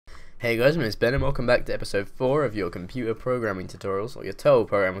Hey guys, my name is Ben and welcome back to episode 4 of your computer programming tutorials, or your TOE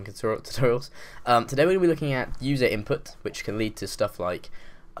programming tutorials. Today we're going to be looking at user input, which can lead to stuff like,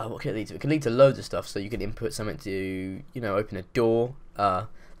 what can it lead to? It can lead to loads of stuff, so you can input something to, open a door,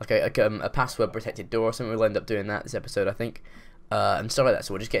 like a password protected door or something. We'll end up doing that this episode, I think, and stuff like that,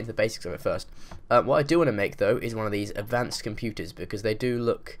 so we'll just get into the basics of it first. What I do want to make, though, is one of these advanced computers, because they do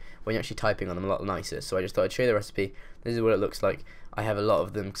look, when you're actually typing on them, a lot nicer, so I just thought I'd show you the recipe. This is what it looks like. I have a lot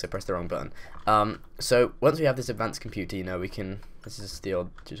of them because I pressed the wrong button. So once we have this advanced computer, we can. This is the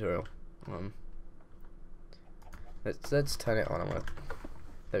old tutorial. Let's turn it on.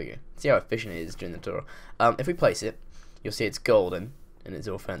 There we go. See how efficient it is during the tutorial. If we place it, you'll see it's golden and it's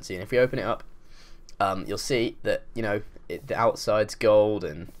all fancy. And if we open it up, you'll see that the outside's gold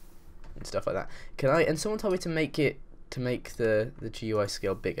and stuff like that. And someone told me to make the GUI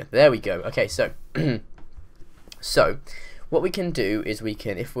scale bigger. There we go. Okay, so so. What we can do is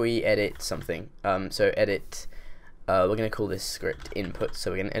if we edit something, so edit, we're going to call this script input,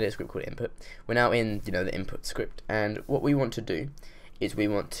 so we're going to edit a script called input. We're now in, the input script, and what we want to do is we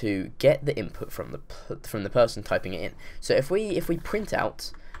want to get the input from the person typing it in. So if we print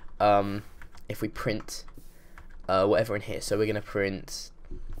out, whatever in here, so we're going to print,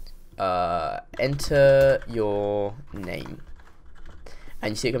 enter your name.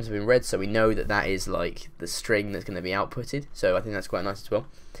 And you see it comes up in red, so we know that that is like the string that's going to be outputted. So I think that's quite nice as well.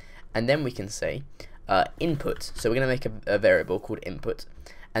 And then we can say input. So we're going to make a variable called input,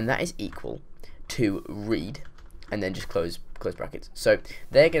 and that is equal to read, and then just close brackets. So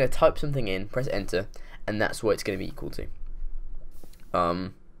they're going to type something in, press enter, and that's what it's going to be equal to.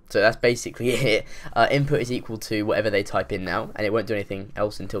 So that's basically it. Input is equal to whatever they type in now, and it won't do anything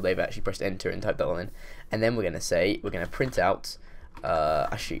else until they've actually pressed enter and typed that all in. And then we're going to print out.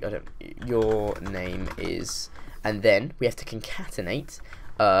 Actually, your name is, and then we have to concatenate,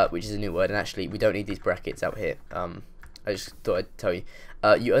 which is a new word, and actually we don't need these brackets out here. I just thought I'd tell you,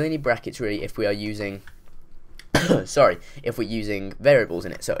 you only need brackets really if we are using sorry, if we're using variables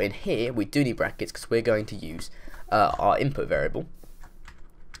in it. So in here we do need brackets because we're going to use our input variable,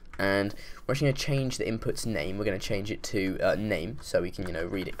 and we're actually going to change the input's name. We're going to change it to name so we can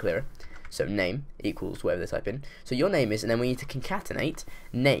read it clearer. So name equals whatever they type in. So your name is, and then we need to concatenate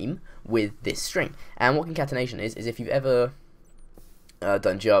name with this string. And what concatenation is if you've ever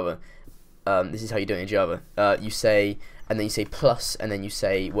done Java, this is how you do it in Java. You say, and then you say plus, and then you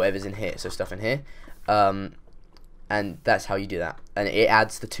say whatever's in here, so stuff in here. And that's how you do that. And it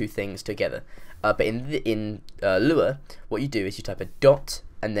adds the two things together. But in Lua, what you do is you type a dot,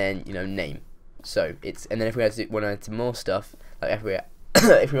 and then, name. So it's, and then if we want to add some more stuff, like if we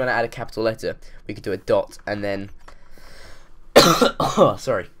if we want to add a capital letter, we could do a dot and then oh,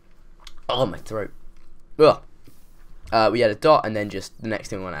 sorry. Oh, my throat. Ugh. We add a dot and then just the next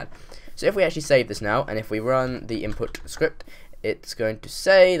thing we want to add. So if we actually save this now, and if we run the input script, it's going to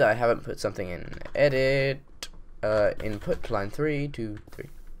say that I haven't put something in. Edit input line 3 to 3.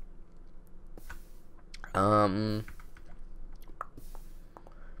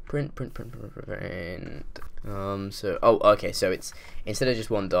 Print. So okay, so it's, instead of just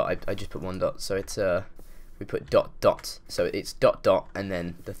one dot, I just put one dot. So it's we put dot. So it's dot and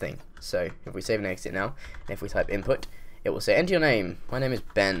then the thing. So if we save and exit now, and if we type input, it will say enter your name. My name is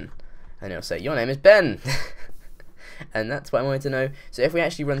Ben, and it'll say your name is Ben. And that's what I wanted to know. So if we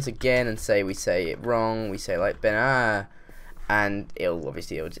actually run this again and say we say it wrong, we say like Ben and it'll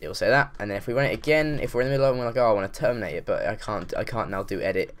say that. And then if we run it again, if we're in the middle of it, we're like, oh, I want to terminate it, but I can't now do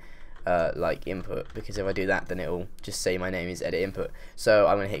edit like input, because if I do that, then it'll just say my name is edit input. So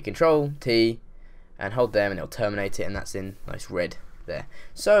I'm going to hit Control T and hold them, and it'll terminate it, and that's in nice red there.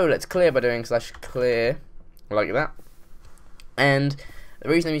 So let's clear by doing /clear like that. And the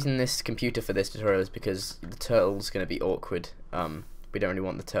reason I'm using this computer for this tutorial is because the turtle's going to be awkward. We don't really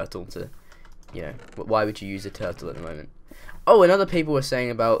want the turtle to, why would you use a turtle at the moment? Oh, and other people were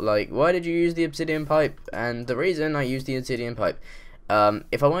saying about, like, why did you use the obsidian pipe? And the reason I used the obsidian pipe,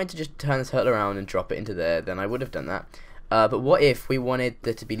 if I wanted to just turn the turtle around and drop it into there, then I would have done that. But what if we wanted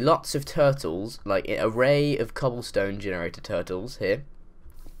there to be lots of turtles, like an array of cobblestone generator turtles here,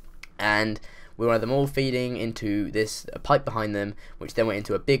 and we wanted them all feeding into this pipe behind them, which then went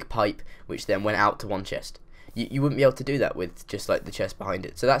into a big pipe, which then went out to one chest. You wouldn't be able to do that with just like the chest behind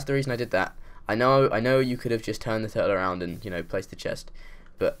it. So that's the reason I did that. I know you could have just turned the turtle around and placed the chest,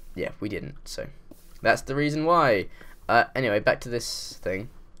 but yeah, we didn't. So that's the reason why. Anyway, back to this thing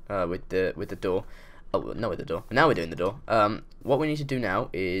with the door. Oh, not with the door. Now we're doing the door. What we need to do now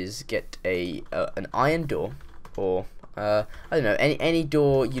is get an iron door, or I don't know, any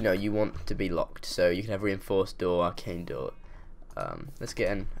door you want to be locked. So you can have reinforced door, arcane door, let's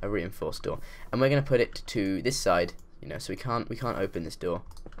get a reinforced door, and we're going to put it to this side, you know, so we can't open this door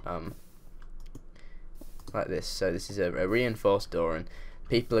like this. So this is a reinforced door, and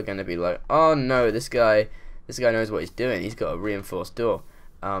people are going to be like, oh no, this guy knows what he's doing, he's got a reinforced door.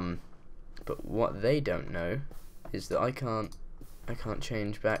 But what they don't know is that I can't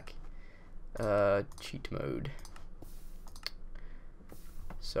change back cheat mode.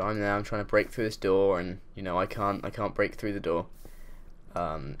 So I'm trying to break through this door, and you know I can't break through the door.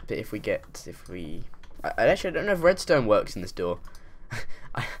 But if we I actually don't know if redstone works in this door.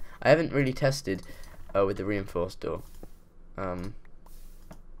 I haven't really tested with the reinforced door. Oh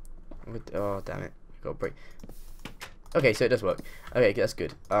damn it, I got to break. Okay, so it does work. Okay, that's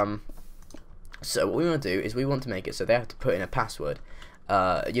good. So what we want to do is we want to make it so they have to put in a password.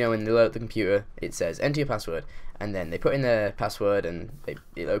 You know, when they load up the computer, it says enter your password, and then they put in their password, and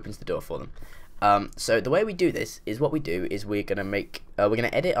it opens the door for them. So the way we do this is we're gonna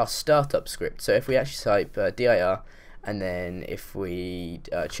edit our startup script. So if we actually type dir, and then if we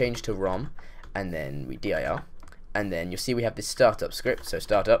change to ROM, and then we dir, and then you'll see we have this startup script. So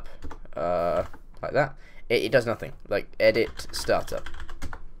startup, like that. It does nothing. Like edit startup.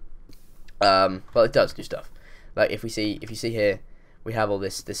 Well, it does do stuff. Like if you see here, we have all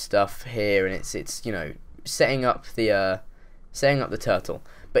this stuff here, and it's you know, setting up the turtle,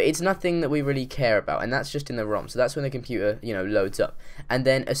 but it's nothing that we really care about, and that's just in the ROM. So that's when the computer, you know, loads up, and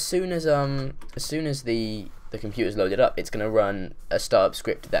then as soon as the computer's loaded up, it's gonna run a startup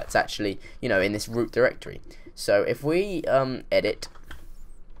script that's actually, you know, in this root directory. So if we edit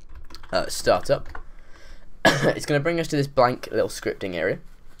startup, it's gonna bring us to this blank little scripting area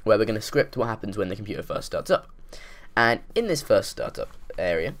where we're gonna script what happens when the computer first starts up. And in this first startup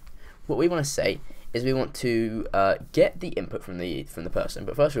area, what we want to say is we want to get the input from the person.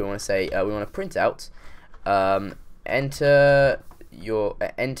 But first we want to say we want to print out enter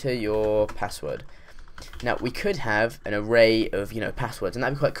your password. Now we could have an array of, you know, passwords, and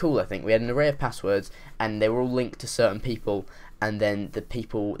that'd be quite cool. I think we had an array of passwords, and they were all linked to certain people, and then the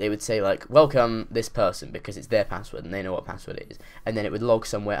people, they would say like, welcome this person, because it's their password and they know what password it is, and then it would log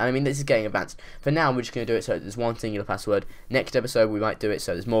somewhere. And I mean, this is getting advanced. For now we're just going to do it so there's one singular password. Next episode we might do it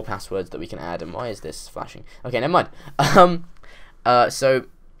so there's more passwords that we can add. And why is this flashing? Okay, never mind. So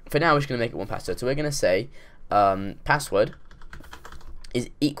for now we're just going to make it one password. So we're going to say password is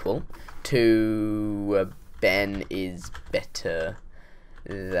equal to Ben is better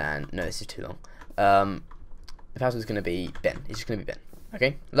than, no, this is too long. The password is going to be Ben. It's just going to be Ben.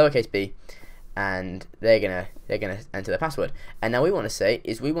 Okay, lowercase b, and they're gonna enter their password. And now we want to say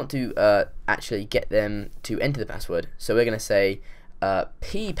is we want to actually get them to enter the password. So we're going to say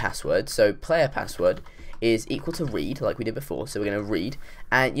p password. So player password is equal to read, like we did before. So we're going to read,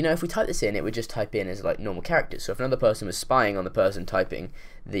 and you know, if we type this in, it would just type in as like normal characters. So if another person was spying on the person typing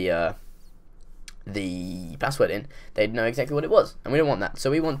the password in, they'd know exactly what it was, and we don't want that. So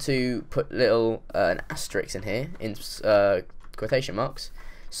we want to put little an asterisk in here in quotation marks,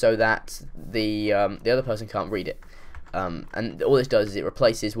 so that the other person can't read it. And all this does is it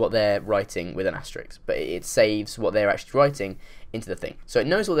replaces what they're writing with an asterisk, but it saves what they're actually writing into the thing. So it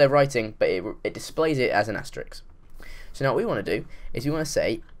knows what they're writing, but it displays it as an asterisk. So now what we want to do is we want to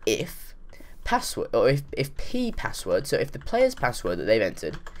say if password, or if p password, so if the player's password that they've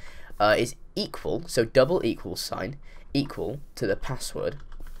entered is equal, so double equal sign, equal to the password,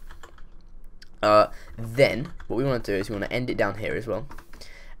 then what we want to do is we want to end it down here as well,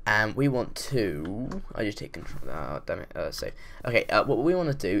 and we want to, I just take control, oh damn it, save. Okay, what we want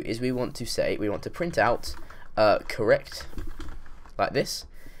to do is we want to say, we want to print out correct, like this,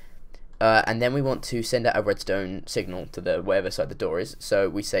 and then we want to send out a redstone signal to the wherever side the door is. So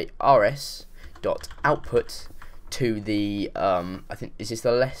we say rs.output to the I think is this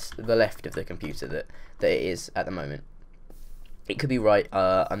the left of the computer that it is at the moment. It could be right,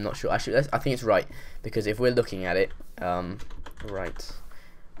 I'm not sure. Actually, I think it's right, because if we're looking at it, right.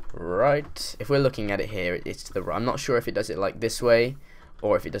 If we're looking at it here, it's to the right. I'm not sure if it does it like this way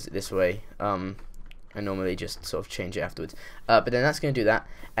or if it does it this way. I normally just sort of change it afterwards. But then that's going to do that,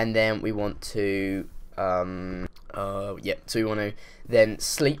 and then we want to so we want to then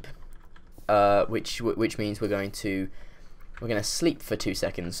sleep. Which means we're going to sleep for 2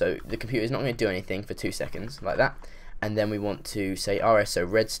 seconds. So the computer is not going to do anything for 2 seconds, like that. And then we want to say rs, so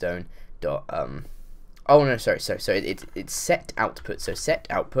redstone dot oh no, sorry, so it's set output. So set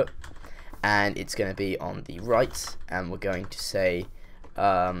output, and it's going to be on the right, and we're going to say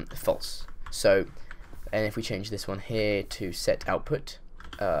false. So, and if we change this one here to set output,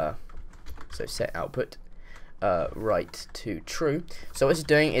 so set output right to true. So what it's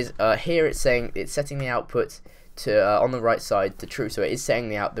doing is here it's saying it's setting the output to on the right side to true, so it is setting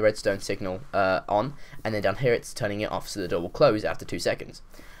the redstone signal on, and then down here it's turning it off, so the door will close after 2 seconds.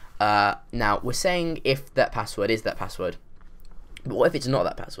 Now we're saying if that password is that password, but what if it's not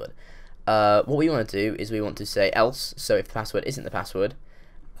that password? What we want to do is we want to say else, so if the password isn't the password,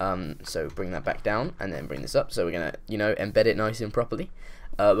 so bring that back down and then bring this up, so we're gonna embed it nice and properly.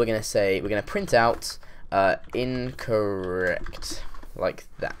 We're gonna print out incorrect, like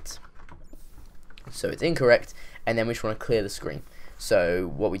that. So it's incorrect, and then we just want to clear the screen.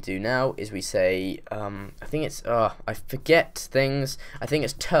 So what we do now is we say, I think it's, I forget things. I think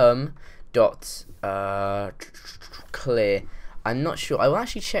it's term dot clear. I'm not sure. I will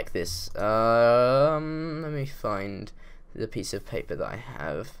actually check this. Let me find the piece of paper that I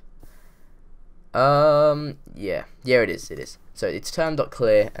have. Yeah, it is. So it's term dot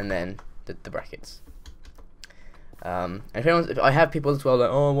clear and then the brackets. And if I have people as well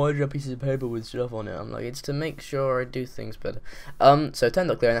like, oh, why do you have pieces of paper with stuff on it? I'm like, it's to make sure I do things better. So term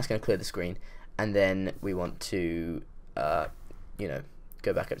dot clear, and that's going to clear the screen, and then we want to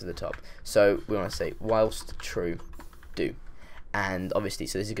go back up to the top. So we want to say whilst true, do, and obviously,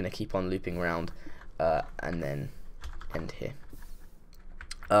 so this is going to keep on looping around, and then end here.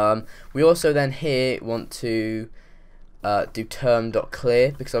 We also then here want to do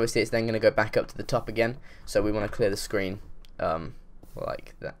term.clear, because obviously it's then going to go back up to the top again, so we want to clear the screen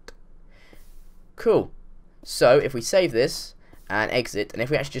like that. Cool. So if we save this and exit, and if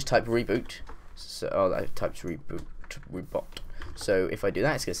we actually just type reboot, so I typed reboot. So if I do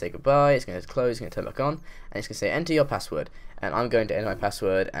that, it's going to say goodbye, it's going to close, it's going to turn back on, and it's going to say enter your password, and I'm going to enter my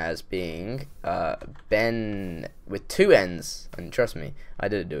password as being Ben with 2 N's, and trust me, I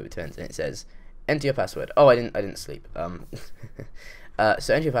did do it with 2 N's, and it says enter your password. Oh, I didn't sleep.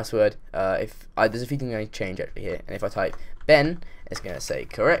 So enter your password. There's a few things I need to change actually here, and if I type Ben, it's going to say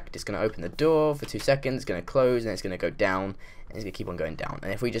correct. It's going to open the door for 2 seconds. It's going to close, and it's going to go down, and it's going to keep on going down.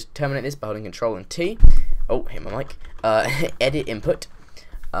 And if we just terminate this by holding Control and T, oh, hit my mic. Edit input.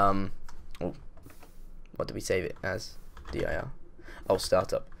 What did we save it as? dir. Oh,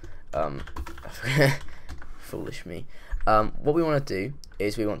 startup. Foolish me. What we want to do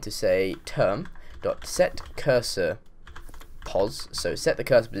is we want to say term.set cursor pos, so set the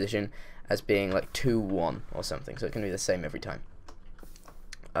cursor position as being like 2, 1 or something, so it's going to be the same every time.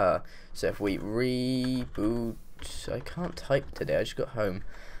 So if we reboot, I can't type today, I just got home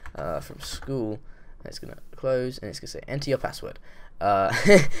from school, it's going to close, and it's going to say enter your password.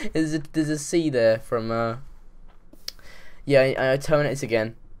 There's a C there from, yeah, I terminate this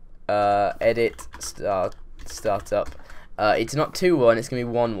again, edit, startup. It's not 2, 1, it's going to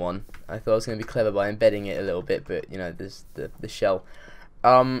be 1, 1. I thought I was going to be clever by embedding it a little bit, but there's the shell.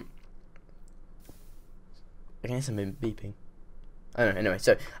 I guess I'm beeping. I don't know. Anyway,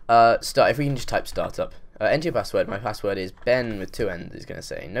 so start. If we can just type startup, enter your password. My password is Ben with 2 N's. Is going to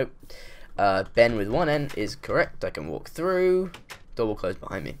say nope. Ben with 1 N is correct. I can walk through. Door will close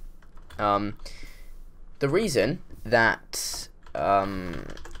behind me. The reason that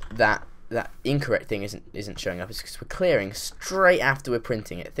that incorrect thing isn't showing up is because we're clearing straight after we're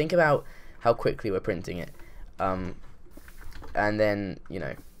printing it. Think about how quickly we're printing it, and then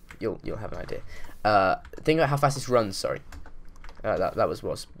you'll have an idea. Think about how fast this runs. Sorry, that was what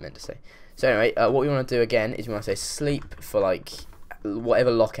I was meant to say. So anyway, what we want to do again is we want to say sleep for like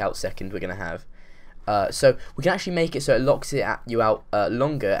whatever lockout second we're gonna have. So we can actually make it so it locks you out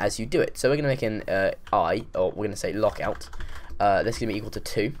longer as you do it. So we're gonna make an or we're gonna say lockout. That's gonna be equal to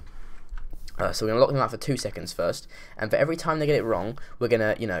 2. So we're going to lock them out for 2 seconds first, and for every time they get it wrong, we're going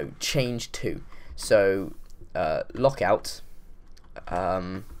to, change 2. So, lockout,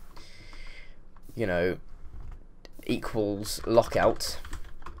 equals lockout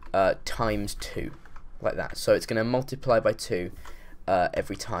times 2, like that. So it's going to multiply by 2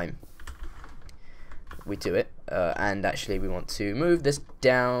 every time we do it. And actually, we want to move this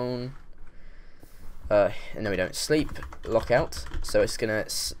down. And then we don't sleep lockout, so it's gonna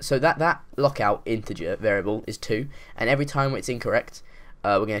that lockout integer variable is 2, and every time it's incorrect,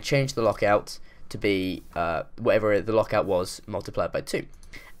 we're gonna change the lockout to be whatever the lockout was multiplied by 2.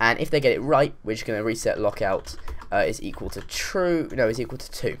 And if they get it right, we're just gonna reset lockout is equal to true. No, is equal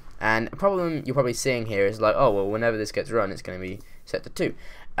to 2. And a problem you're probably seeing here is like, oh well, whenever this gets run, it's gonna be set to 2,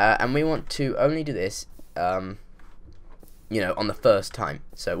 and we want to only do this, on the first time.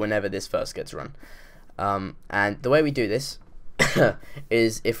 So whenever this first gets run. And the way we do this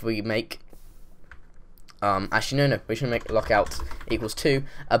is if we make actually no, we should make lockout equals 2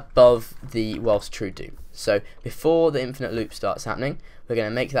 above the whilst true do. So before the infinite loop starts happening, we're going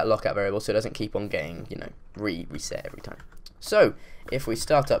to make that lockout variable so it doesn't keep on getting reset every time. So if we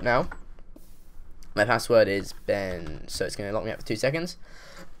start up now, My password is Ben, so it's going to lock me up for 2 seconds.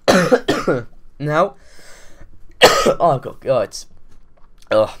 Now, oh god, it's,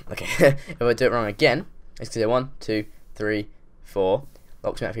 oh, okay. If I do it wrong again, it's going to say 1, 2, 3, 4,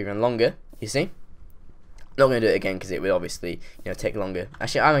 locks me up for even longer. You see? Not going to do it again because it would obviously, take longer.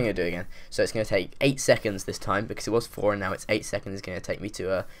 Actually, I'm going to do it again. So it's going to take 8 seconds this time because it was 4 and now it's 8 seconds. It's going to take me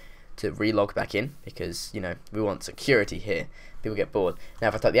to relog back in because we want security here. People get bored. Now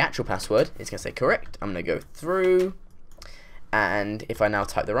if I type the actual password, it's going to say correct. I'm going to go through, and if I now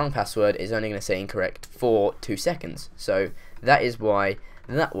type the wrong password, it's only going to say incorrect for 2 seconds. So that is why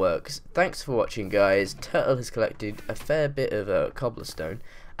that works. Thanks for watching, guys. Turtle has collected a fair bit of cobblestone.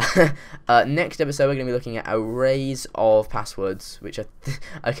 Next episode we're going to be looking at arrays of passwords, which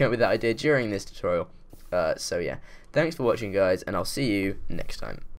I came up with that idea during this tutorial. So yeah, thanks for watching, guys, and I'll see you next time.